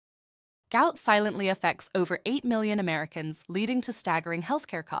Gout silently affects over 8 million Americans, leading to staggering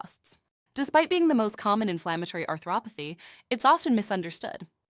healthcare costs. Despite being the most common inflammatory arthropathy, it's often misunderstood.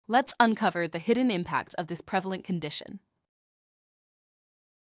 Let's uncover the hidden impact of this prevalent condition.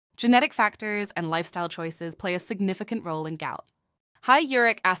 Genetic factors and lifestyle choices play a significant role in gout. High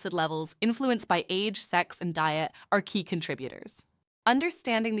uric acid levels, influenced by age, sex, and diet, are key contributors.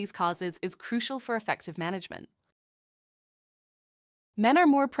 Understanding these causes is crucial for effective management. Men are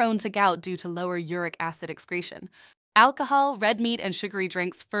more prone to gout due to lower uric acid excretion. Alcohol, red meat, and sugary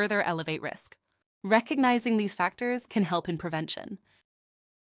drinks further elevate risk. Recognizing these factors can help in prevention.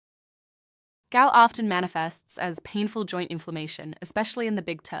 Gout often manifests as painful joint inflammation, especially in the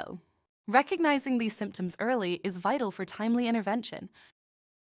big toe. Recognizing these symptoms early is vital for timely intervention.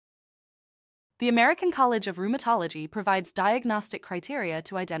 The American College of Rheumatology provides diagnostic criteria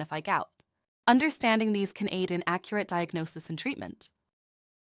to identify gout. Understanding these can aid in accurate diagnosis and treatment.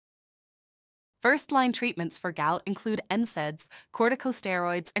 First-line treatments for gout include NSAIDs,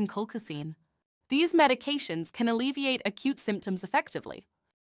 corticosteroids, and colchicine. These medications can alleviate acute symptoms effectively.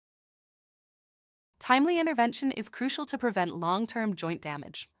 Timely intervention is crucial to prevent long-term joint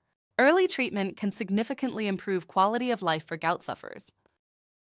damage. Early treatment can significantly improve quality of life for gout sufferers.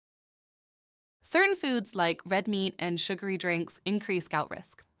 Certain foods like red meat and sugary drinks increase gout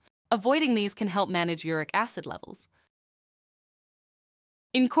risk. Avoiding these can help manage uric acid levels.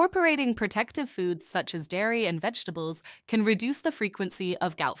 Incorporating protective foods such as dairy and vegetables can reduce the frequency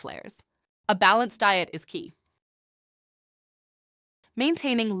of gout flares. A balanced diet is key.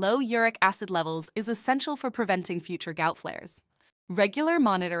 Maintaining low uric acid levels is essential for preventing future gout flares. Regular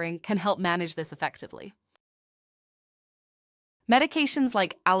monitoring can help manage this effectively. Medications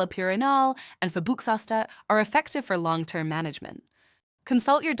like Allopurinol and febuxostat are effective for long-term management.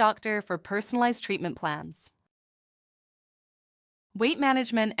 Consult your doctor for personalized treatment plans. Weight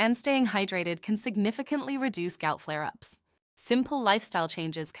management and staying hydrated can significantly reduce gout flare-ups. Simple lifestyle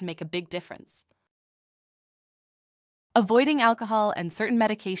changes can make a big difference. Avoiding alcohol and certain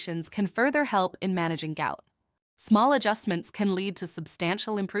medications can further help in managing gout. Small adjustments can lead to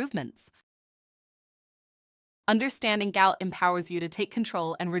substantial improvements. Understanding gout empowers you to take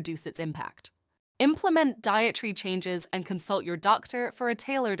control and reduce its impact. Implement dietary changes and consult your doctor for a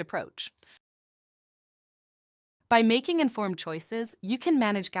tailored approach. By making informed choices, you can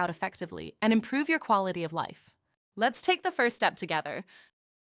manage gout effectively and improve your quality of life. Let's take the first step together.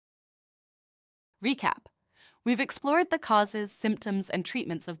 Recap. We've explored the causes, symptoms, and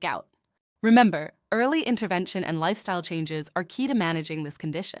treatments of gout. Remember, early intervention and lifestyle changes are key to managing this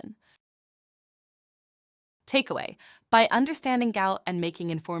condition. Takeaway: by understanding gout and making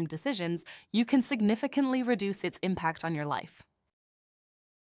informed decisions, you can significantly reduce its impact on your life.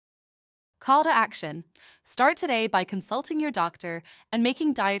 Call to action. Start today by consulting your doctor and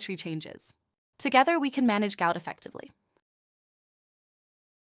making dietary changes. Together, we can manage gout effectively.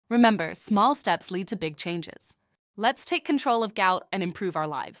 Remember, small steps lead to big changes. Let's take control of gout and improve our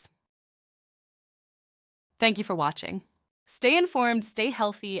lives. Thank you for watching. Stay informed, stay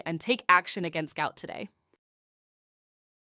healthy, and take action against gout today.